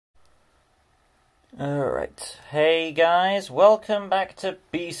Alright, hey guys, welcome back to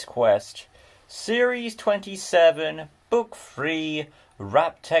Beast Quest, Series 27, Book 3,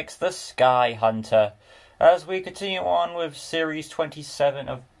 Raptex the Sky Hunter. As we continue on with Series 27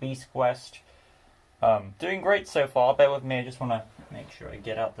 of Beast Quest, doing great so far. Bear with me, I just want to make sure I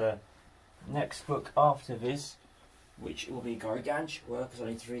get out the next book after this, which will be Gargantua, because I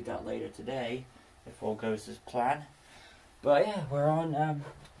need to read that later today, if all goes as planned. But yeah, we're on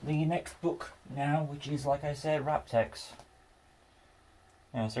the next book now, which is, like I said, Raptex.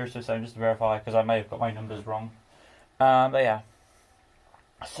 Yeah, seriously, so just to verify, because I may have got my numbers wrong. But yeah.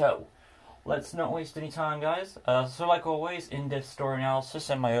 So, let's not waste any time, guys. So like always, in-depth story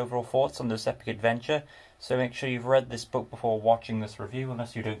analysis and my overall thoughts on this epic adventure. So make sure you've read this book before watching this review,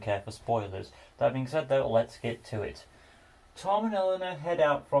 unless you don't care for spoilers. That being said, though, let's get to it. Tom and Eleanor head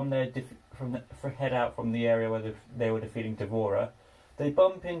out from the area where they were defeating Devora. They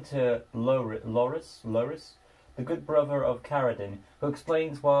bump into Loris, the good brother of Caradin, who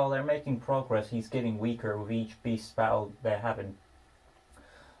explains while they're making progress, he's getting weaker with each beast battle they're having.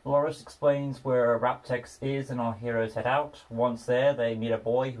 Loris explains where Raptex is and our heroes head out. Once there, they meet a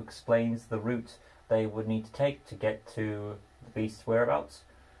boy who explains the route they would need to take to get to the beast's whereabouts.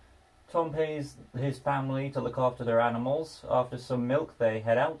 Tom pays his family to look after their animals. After some milk, they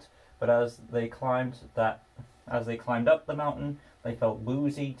head out, but as they climbed up the mountain, they felt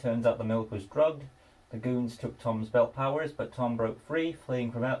woozy. Turns out the milk was drugged. The goons took Tom's belt powers, but Tom broke free,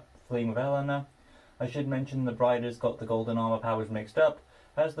 fleeing with Eleanor. I should mention the riders got the golden armor powers mixed up,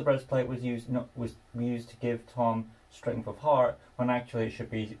 as the breastplate was used to give Tom strength of heart, when actually it should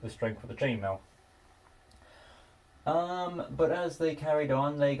be the strength of the chainmail. But as they carried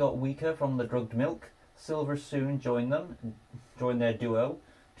on, they got weaker from the drugged milk. Silver soon joined their duo.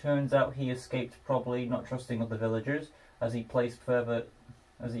 Turns out he escaped, probably not trusting of the villagers. As they paced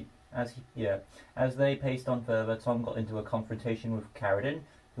on further, Tom got into a confrontation with Caradin,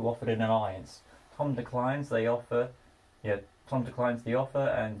 who offered an alliance. Tom declines the offer, and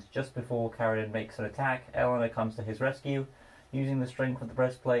just before Caradin makes an attack, Eleanor comes to his rescue. Using the strength of the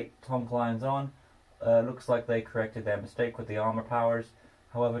breastplate, Tom climbs on. Looks like they corrected their mistake with the armor powers.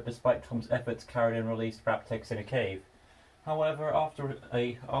 However, despite Tom's efforts, Caradin released Raptex in a cave. However,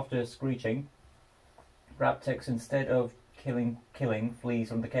 after screeching, Raptex, instead of killing, flees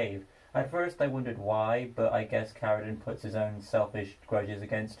from the cave. At first, I wondered why, but I guess Caradin puts his own selfish grudges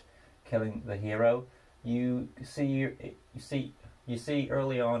against killing the hero. You see,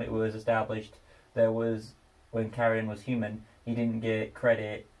 early on it was established when Caradin was human, he didn't get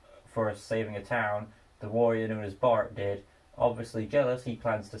credit for saving a town. The warrior known as Bart did. Obviously jealous, he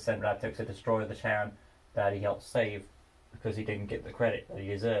plans to send Raptex to destroy the town that he helped save, because he didn't get the credit that he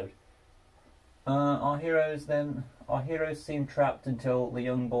deserved. Our heroes seem trapped until the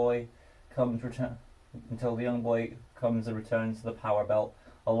young boy comes and returns the power belt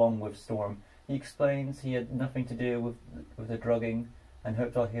along with Storm. He explains he had nothing to do with the drugging, and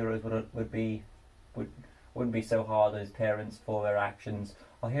hoped our heroes wouldn't be so hard on his parents for their actions.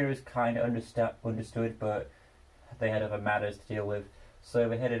 Our heroes kind of understood, but they had other matters to deal with, so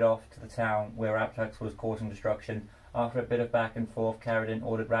they headed off to the town where Raptex was causing destruction. After a bit of back and forth, Caradin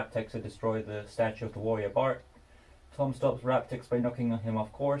ordered Raptex to destroy the statue of the warrior Bart. Tom stops Raptex by knocking him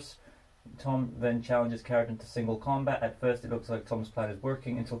off course. Tom then challenges Caradin to single combat. At first it looks like Tom's plan is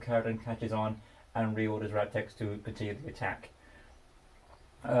working, until Caradin catches on and reorders Raptex to continue the attack.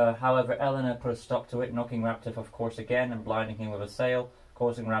 However, Eleanor put a stop to it, knocking Raptex off course again and blinding him with a sail,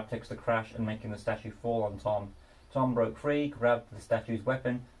 causing Raptex to crash and making the statue fall on Tom. Tom broke free, grabbed the statue's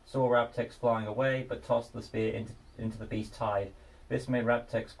weapon, saw Raptex flying away, but tossed the spear into the beast's hide. This made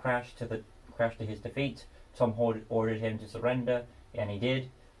Raptex crash to his defeat. Tom ordered him to surrender, and he did.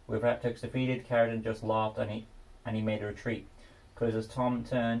 With Raptex defeated, Caradin just laughed and he made a retreat. Because as Tom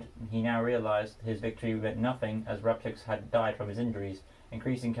turned, he now realized his victory meant nothing, as Raptex had died from his injuries,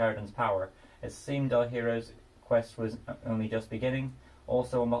 increasing Caradin's power. It seemed our hero's quest was only just beginning.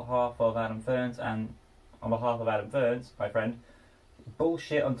 Also, on behalf of Adam Ferns, my friend,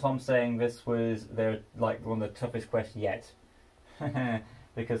 bullshit on Tom saying this was one of the toughest quests yet.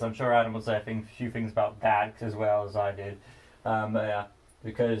 Because I'm sure Adam will say a few things about that as well as I did. Yeah,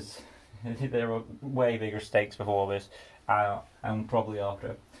 because there were way bigger stakes before this, and probably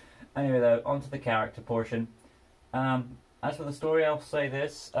after. Anyway, though, on to the character portion. As for the story, I'll say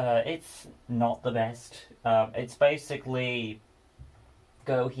this: it's not the best. It's basically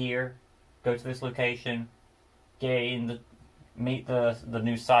go here, go to this location, meet the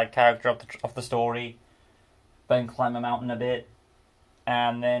new side character of the story, then climb a mountain a bit,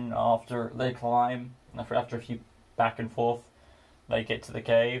 and then after a few back and forth, they get to the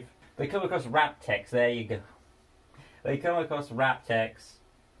cave. they come across Raptex. There you go. They come across Raptex,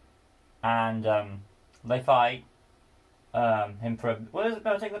 and they fight him for. Well,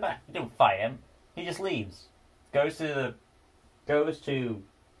 no, take that back. They don't fight him. He just leaves. Goes to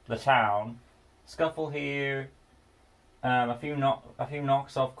the town. Scuffle here. A few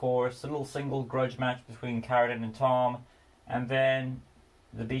knocks, of course. A little single grudge match between Carradine and Tom, and then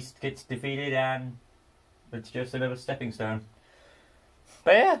the Beast gets defeated, and it's just another stepping stone.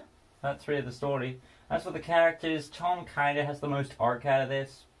 But yeah, that's really the story. As for the characters, Tom kind of has the most arc out of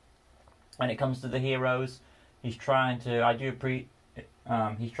this. When it comes to the heroes, he's trying to.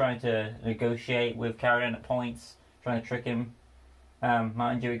 He's trying to negotiate with Carradine at points, trying to trick him.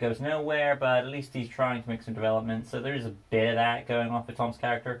 Mind you, it goes nowhere, but at least he's trying to make some development, so there is a bit of that going on for Tom's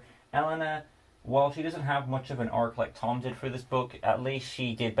character. Eleanor, while she doesn't have much of an arc like Tom did for this book, at least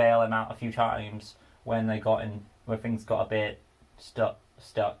she did bail him out a few times when things got a bit stuck,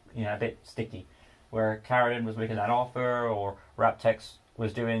 a bit sticky. Where Carradine was making that offer, or Raptex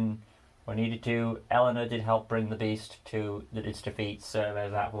was doing what needed to, Eleanor did help bring the Beast to its defeat, so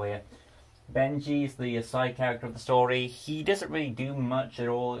there's that for you. Benji's the side character of the story. He doesn't really do much at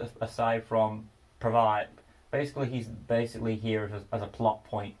all aside from provide. Basically, he's here as a plot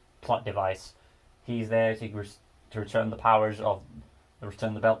device. He's there to return the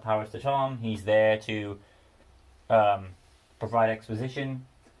belt powers to Tom. He's there to provide exposition.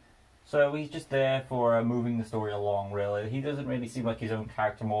 So he's just there for moving the story along, really. He doesn't really seem like his own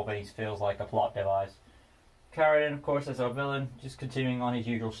character more than he feels like a plot device. Carradine, of course, as our villain, just continuing on his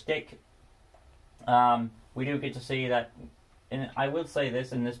usual shtick. We do get to see that, I will say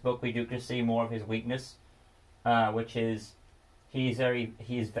this, in this book we do get to see more of his weakness, which is he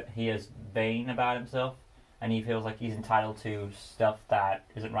is vain about himself, and he feels like he's entitled to stuff that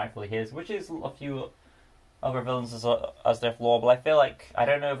isn't rightfully his, which is a few other villains as their flaw. But I feel like, I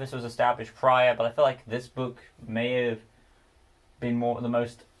don't know if this was established prior, but I feel like this book may have been the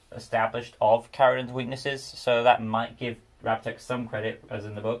most established of Carradine's weaknesses, so that might give Raptex some credit, as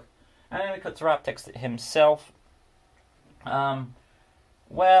in the book. And then we cut to Raptex himself.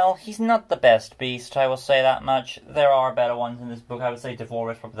 Well, he's not the best Beast, I will say that much. There are better ones in this book. I would say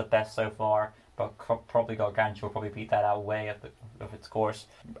Devourer is probably the best so far, but probably Gargantua will probably beat that out way of its course.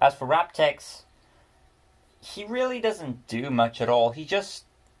 As for Raptex, he really doesn't do much at all. He's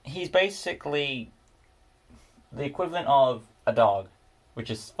basically the equivalent of a dog, which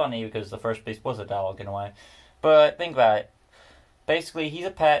is funny because the first Beast was a dog in a way. But think about it. Basically, he's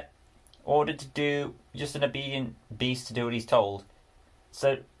a pet, ordered to do, just an obedient beast to do what he's told.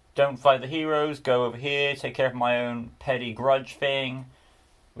 So, don't fight the heroes, go over here, take care of my own petty grudge thing,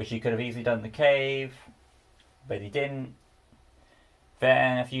 which he could have easily done in the cave, but he didn't.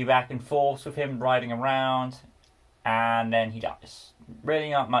 Then a few back and forths with him riding around, and then he dies. Really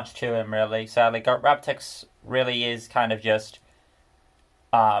not much to him, really. Sadly, Raptex really is kind of just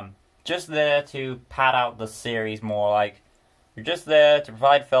there to pad out the series more. Like, you're just there to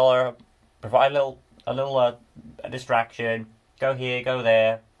provide filler, provide a little distraction. Go here, go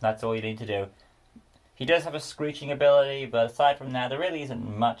there. That's all you need to do. He does have a screeching ability, but aside from that, there really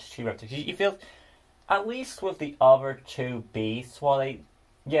isn't much to Raptex. You feel, at least with the other two beasts, while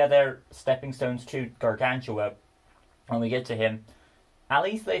they're stepping stones to Gargantua, when we get to him, at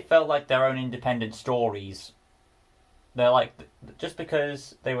least they felt like their own independent stories. They're like, just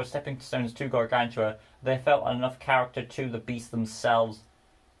because they were stepping stones to Gargantua, they felt enough character to the beasts themselves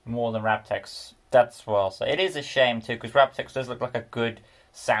more than Raptex. That's what I'll say. It is a shame too, because Raptex does look like a good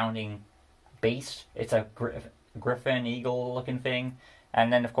sounding beast. It's a griffin, eagle looking thing.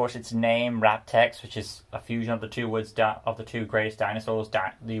 And then, of course, its name, Raptex, which is a fusion of the two words of the two greatest dinosaurs,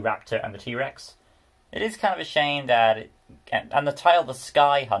 the raptor and the T-Rex. It is kind of a shame that and the title, the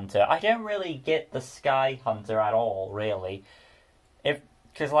Sky Hunter, I don't really get the Sky Hunter at all, really.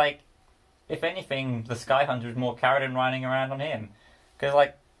 Because, if anything, the Sky Hunter is more Carradine riding around on him. Because,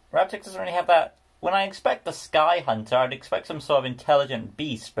 Raptex doesn't really have that. When I expect the Sky Hunter, I'd expect some sort of intelligent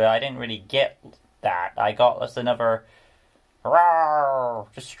beast, but I didn't really get that. I got just another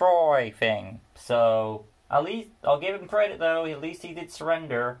rawr, destroy thing. So, at least, I'll give him credit though, at least he did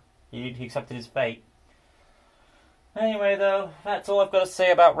surrender. He accepted his fate. Anyway though, that's all I've got to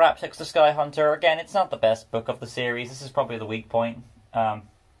say about Raptex the Sky Hunter. Again, it's not the best book of the series, this is probably the weak point.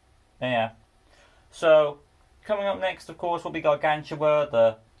 Yeah. So, coming up next, of course, will be Gargantua,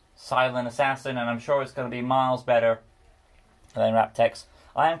 the silent assassin, and I'm sure it's going to be miles better than Raptex.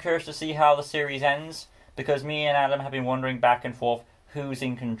 I am curious to see how the series ends, because me and Adam have been wondering back and forth who's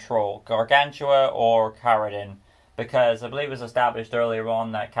in control, Gargantua or Carradine, because I believe it was established earlier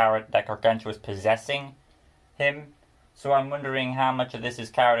on that Gargantua was possessing him, So I'm wondering how much of this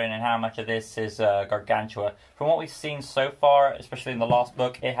is Carradine and how much of this is Gargantua. From what we've seen so far, especially in the last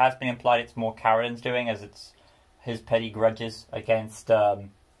book, it has been implied it's more Carradine's doing, as it's his petty grudges against the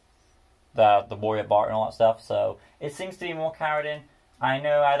warrior Bart and all that stuff. So it seems to be more Carradine. I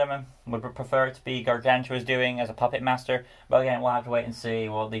know Adam would prefer it to be Gargantua's doing as a puppet master, but again, we'll have to wait and see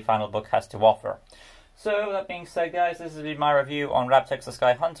what the final book has to offer. So, that being said, guys, this has been my review on Raptex the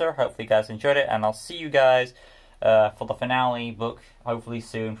Sky Hunter. Hopefully you guys enjoyed it, and I'll see you guys for the finale book, hopefully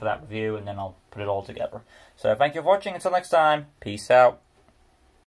soon for that review, and then I'll put it all together. So, thank you for watching. Until next time, peace out.